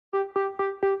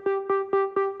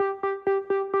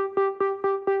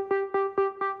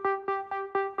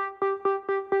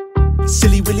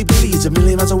Silly Willy Billy is a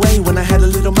million miles away. When I had a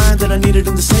little mind that I needed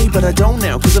him to say, but I don't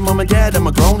now, cause I'm mom and dad, I'm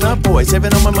a grown-up boy.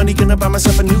 Saving all my money, gonna buy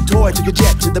myself a new toy. Took a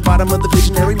jet to the bottom of the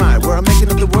visionary mind, where I'm making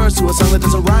up the words to a song that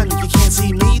doesn't rhyme. If you can't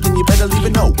see me, then you better leave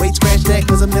it no. Wait, scratch that,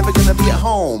 cause I'm never gonna be at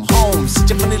home. Home, such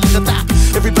a funny little thought.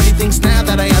 Everybody thinks now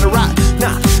that I oughta rock.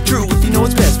 Not true, if you know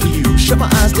what's best for you. Shut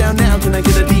my eyes down now, can I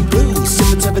get a deep blue?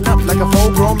 Sipping 7 up like a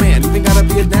full-grown man. Even got a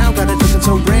beard now, got it looking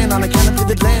so grand. On a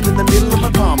counterfeited land in the middle of my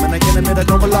palm, and I can't admit I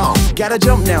don't belong. Gotta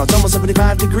jump now, it's almost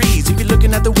 75 degrees. If you're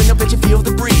looking at the window, bet you feel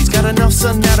the breeze. Got enough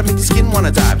sun now to make your skin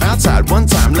wanna dive. Outside one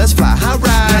time, let's fly, high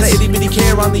rise. Got an itty bitty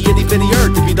care on the itty bitty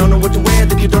earth. If you don't know what to wear,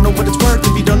 then you don't know what it's worth.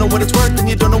 If you don't know what it's worth, then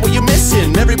you don't know what you're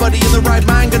missing. Everybody in the right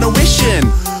mind gonna wishing.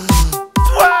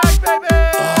 Swag, baby!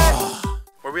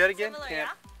 Where we at again?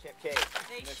 Camp K.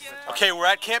 Okay, we're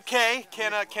at Camp K.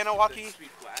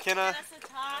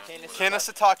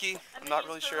 Kanasatake. I'm not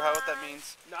really sure what that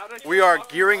means. We are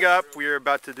gearing up. We are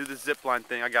about to do the zip line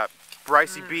thing. I got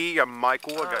Brycey B, I got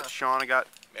Michael, I got Sean, I got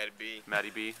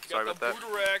Maddie B. Sorry about that.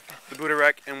 The Buddha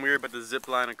wreck, and we're about to zip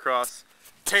line across.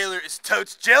 Taylor is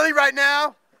totes jelly right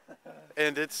now,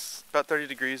 and it's about 30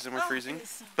 degrees and we're freezing,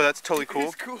 but that's totally cool.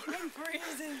 It's cool. I'm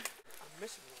freezing.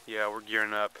 Yeah, we're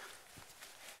gearing up.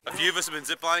 A few of us have been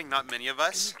ziplining, not many of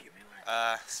us.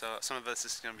 So some of us,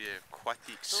 this is going to be quite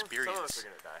the experience. Some of us are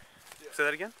going to die. Say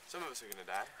that again? Some of us are going to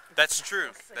die. That's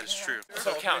true. That is true.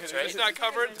 So it counts, right? It's not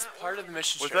covered. It's part of the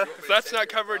mission trip. If that's not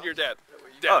covered, you're dead.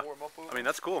 Oh, I mean,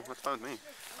 that's cool. That's fine with me.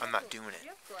 I'm not doing it.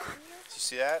 Did you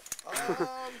see that?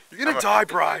 You're going to die,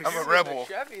 Bryce. I'm a rebel.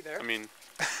 I mean,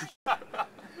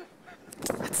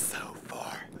 that's so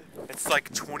far. It's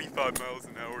like 25 miles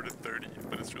an hour to 30,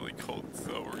 but it's really cold,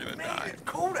 so we're gonna die. It's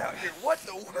cold out here. What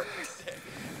the word is that?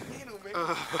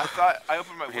 I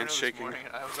opened my window this morning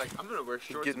and I was like, I'm gonna wear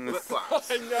shorts and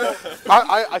flip-flops. I know.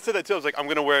 I said that too. I was like, I'm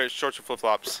gonna wear shorts and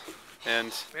flip-flops.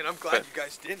 And man, I'm glad you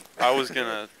guys didn't. I was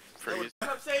gonna freeze.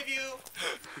 Come save you.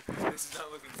 This is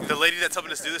not looking good. The lady that's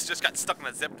helping us do this just got stuck in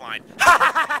that zip line.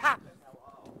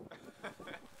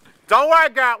 Don't worry,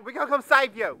 girl. We're gonna come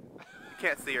save you.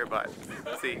 Can't see her, but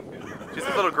see, just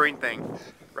a little green thing,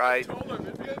 right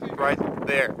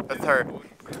there. That's her.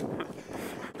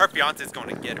 Her fiance's going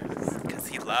to get her because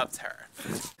he loves her.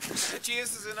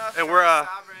 Jesus is enough. And we're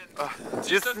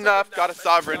Jesus is enough. Got a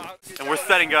sovereign, and we're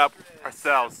setting up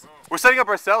ourselves. We're setting up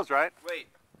ourselves, right? Wait,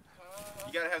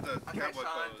 you gotta have the cowboy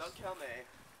clothes. Don't kill me.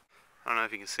 I don't know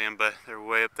if you can see them, but they're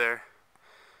way up there.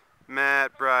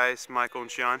 Matt, Bryce, Michael, and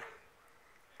Sean.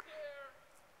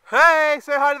 Hey,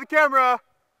 say hi to the camera.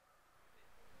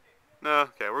 No,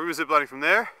 okay, we're ziplining from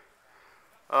there,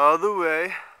 all the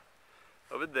way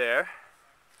over there.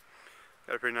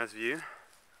 Got a pretty nice view,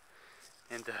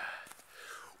 and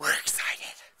we're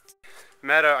excited.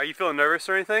 Matt, are you feeling nervous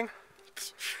or anything?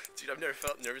 Dude, I've never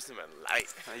felt nervous in my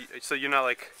life. So you're not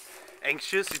like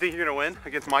anxious? You think you're gonna win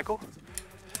against Michael?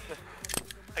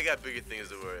 I got bigger things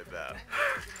to worry about.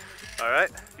 All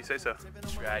right, you say so.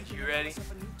 Raj, you ready?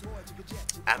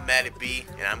 I'm Maddie B,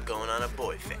 and I'm going on a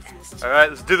boy fast. All right,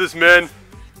 let's do this, man.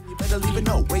 You better leave it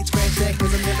no. Wait, scratch that,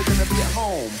 cause I'm never gonna be at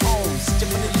home. Home, such a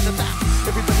funny little thought.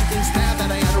 Everybody thinks now that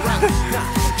I oughta rock.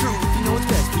 Not true, if you know what's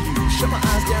best for you. Shut my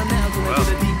eyes down now, can I get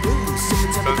a deep blue?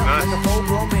 Sipping 7 up like a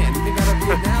full-grown man. Even got a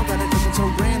beard now, got it looking so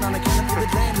grand. On a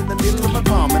counterfeited land in the middle of my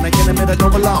palm, and I can't admit I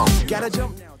don't belong. Gotta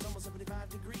jump now, it's almost 75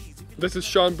 degrees. This is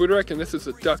Sean Buderek, and this is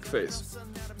a duck face.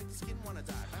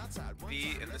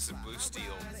 B, and this is Blue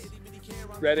Steel.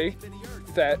 Ready,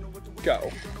 set,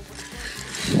 go.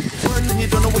 And you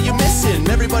don't know what you're missing.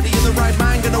 Everybody in the right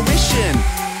mind gonna wishing.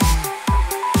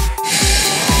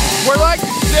 We're like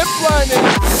ziplining.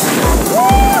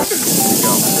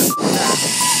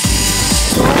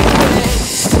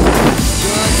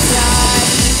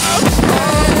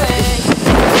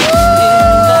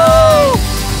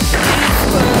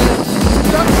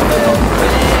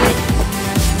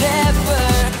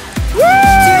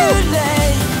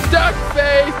 Duck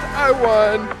face, I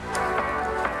won.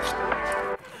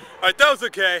 Alright, that was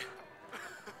okay.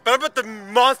 But I'm about to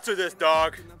monster this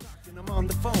dog.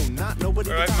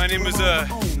 Alright, my name is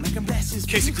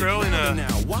Casey Crow, and I'm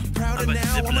about to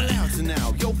zip line. Let's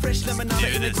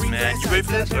do this, man. You ready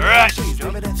for this? Alright,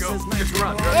 go. Just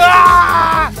run.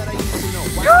 Ah!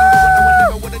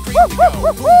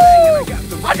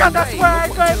 I got that swag,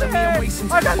 baby!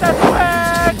 I got that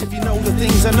swag! If you know the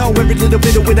things I know, every little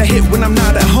bit of it I hit when I'm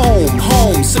not at home.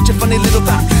 Home, such a funny little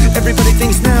thought. Everybody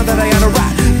thinks now that I oughta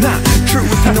rock. Not true,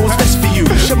 if you know what's best for you.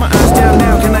 Shut my eyes down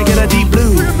now, can I get a deep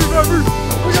blue?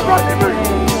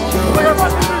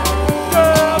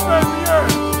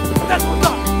 That's what's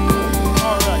up!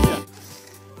 Alright,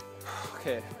 yeah.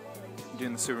 Okay, I'm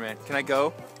doing the Superman. Can I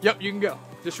go? Yep, you can go.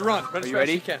 Just run. Run as fast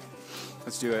as you can.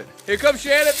 Let's do it. Here comes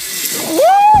Shannon. Woo!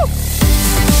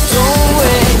 Don't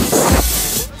wait.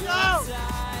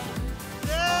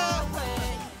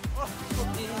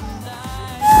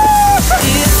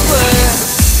 It's worth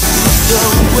the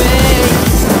wait.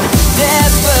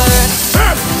 Never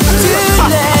too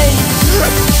late.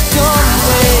 Don't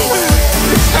waste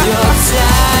your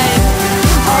time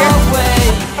away.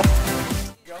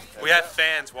 We have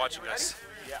fans watching us.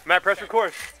 Matt, press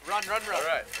record. Run. All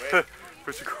right, wait.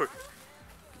 Press record.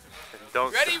 And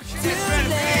don't Ready? stop.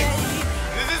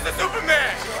 This is the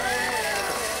Superman.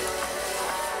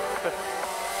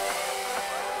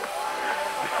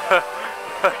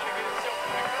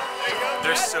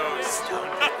 They're so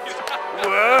stunning.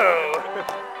 Whoa!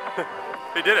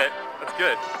 He did it. That's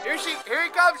good. Here he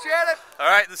comes, Shannon. All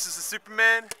right, this is the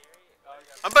Superman.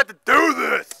 I'm about to do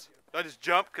this. Do I just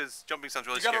jump? Because jumping sounds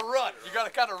really You gotta scary. run. You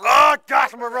gotta kind of run. Oh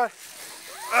gosh, I'm gonna run.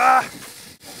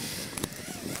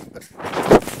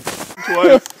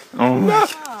 Oh my.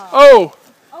 Oh.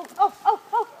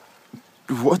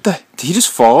 What the? Did he just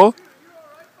fall?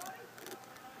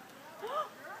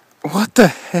 What the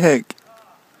heck?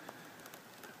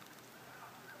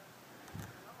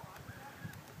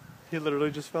 He literally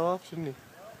just fell off, didn't he?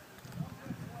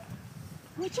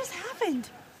 What just happened?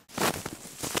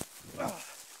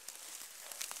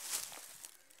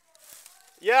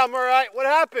 Yeah, I'm all right. What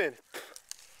happened?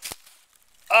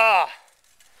 Ouch.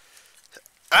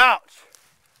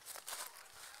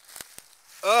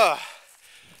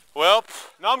 Well,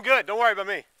 no, I'm good. Don't worry about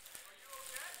me.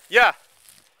 Yeah.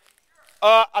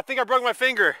 I think I broke my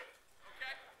finger.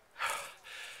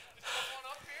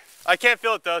 I can't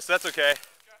feel it though, so that's okay.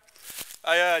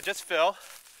 I just fell.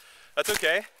 That's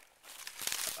okay.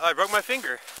 I broke my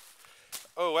finger.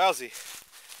 Oh, wowsy.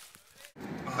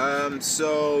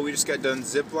 So we just got done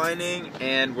ziplining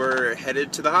and we're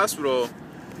headed to the hospital.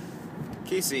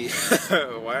 Casey,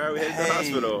 why are we headed to the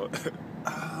hospital?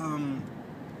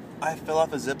 I fell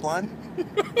off a zip line.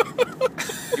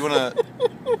 You wanna? I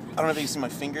don't know if you can see my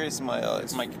finger. It's my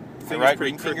right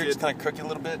ring finger. It's kind of crooked a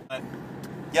little bit.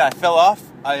 Yeah, I fell off.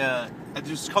 I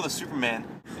just called it Superman,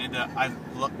 and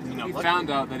He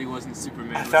found out that he wasn't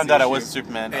Superman. I found out I wasn't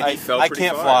Superman. And he fell I pretty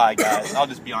can't far. fly, guys. I'll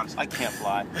just be honest. I can't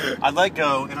fly. I let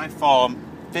go and I fall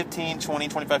 15, 20,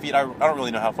 25 feet. I don't really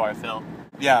know how far I fell.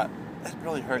 Yeah, it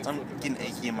really hurts. I'm getting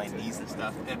achy in my knees and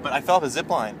stuff. But I fell off a zip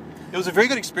line. It was a very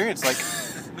good experience. Like,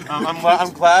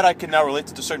 I'm glad I can now relate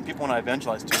to certain people when I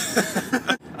evangelize to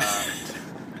them.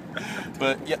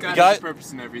 But yeah, God guys, has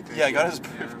purpose in everything. yeah, God has.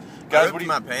 Yeah. Guys, what do you?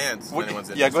 my pants. What, if anyone's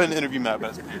yeah, go ahead and interested. interview Matt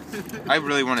about his pants. I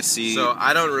really want to see. So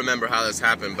I don't remember how this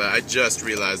happened, but I just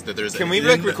realized that there's. Can we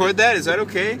record that? Is that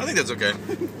okay? I think that's okay.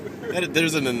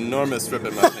 There's an enormous strip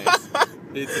in my pants.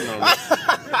 It's enormous.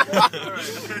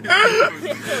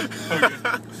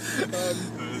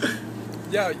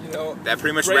 Yeah, you know. That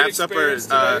pretty much Great wraps up our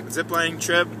experience today. ziplining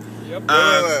trip. Yep.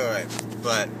 Wait.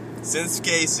 But since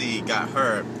Casey got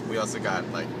hurt, we also got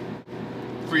like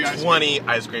Free ice 20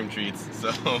 ice cream treats. So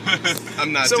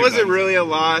I'm not. So too was it bummed. really a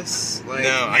loss? Like,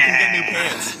 No, I can get new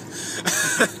pants.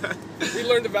 We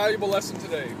learned a valuable lesson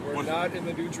today. We're not in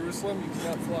the New Jerusalem. You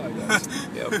cannot fly, guys.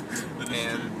 Yep.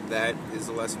 And that is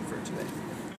the lesson for today.